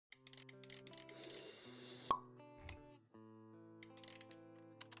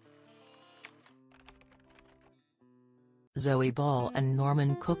Zoe Ball and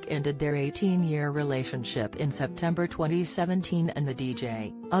Norman Cook ended their 18-year relationship in September 2017, and the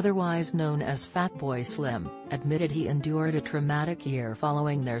DJ, otherwise known as Fatboy Slim, admitted he endured a traumatic year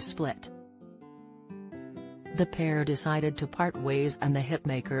following their split. The pair decided to part ways, and the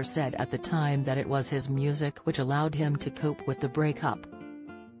hitmaker said at the time that it was his music which allowed him to cope with the breakup.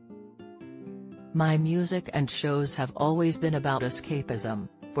 "My music and shows have always been about escapism,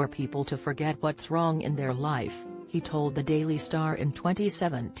 for people to forget what's wrong in their life," he told the Daily Star in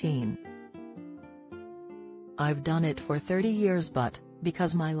 2017. "I've done it for 30 years, but,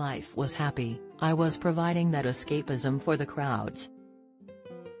 because my life was happy, I was providing that escapism for the crowds.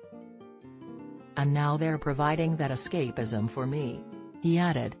 And now they're providing that escapism for me," he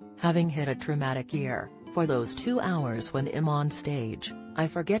added, having hit a traumatic year. "For those 2 hours when I'm on stage, I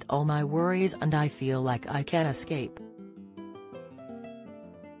forget all my worries and I feel like I can escape."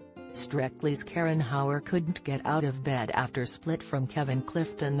 Strictly's Karen Hauer couldn't get out of bed after split from Kevin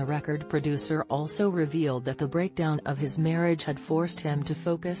Clifton. The record producer also revealed that the breakdown of his marriage had forced him to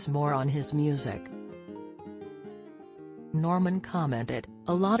focus more on his music. Norman commented,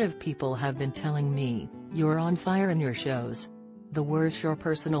 "A lot of people have been telling me, you're on fire in your shows. The worse your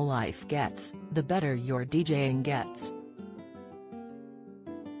personal life gets, the better your DJing gets.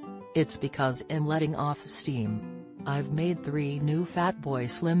 It's because I'm letting off steam. I've made 3 new Fatboy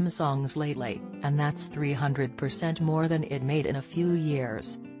Slim songs lately, and that's 300% more than it made in a few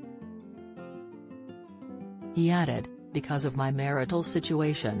years." He added, "Because of my marital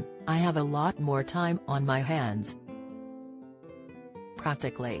situation, I have a lot more time on my hands.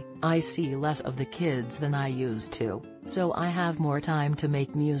 Practically, I see less of the kids than I used to, so I have more time to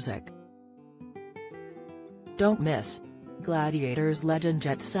make music. Don't miss Gladiators legend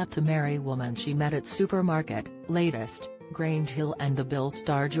jet set to marry woman she met at supermarket. Latest, Grange Hill and the Bill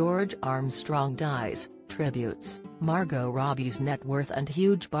star George Armstrong dies, tributes, Margot Robbie's net worth and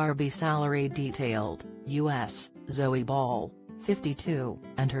huge Barbie salary detailed. U.S., Zoe Ball, 52,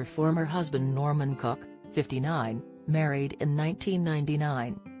 and her former husband Norman Cook, 59, married in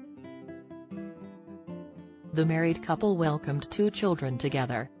 1999. The married couple welcomed 2 children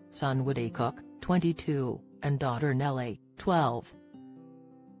together, son Woody Cook, 22, and daughter Nellie, 12.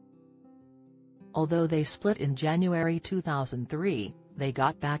 Although they split in January 2003, they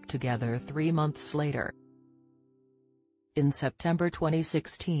got back together 3 months later. In September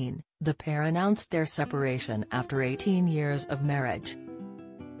 2016, the pair announced their separation after 18 years of marriage.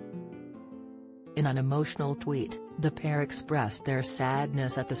 In an emotional tweet, the pair expressed their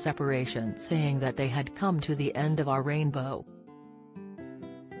sadness at the separation, saying that they had come to the end of our rainbow.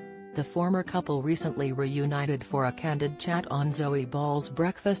 The former couple recently reunited for a candid chat on Zoe Ball's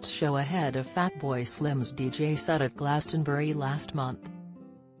breakfast show ahead of Fatboy Slim's DJ set at Glastonbury last month.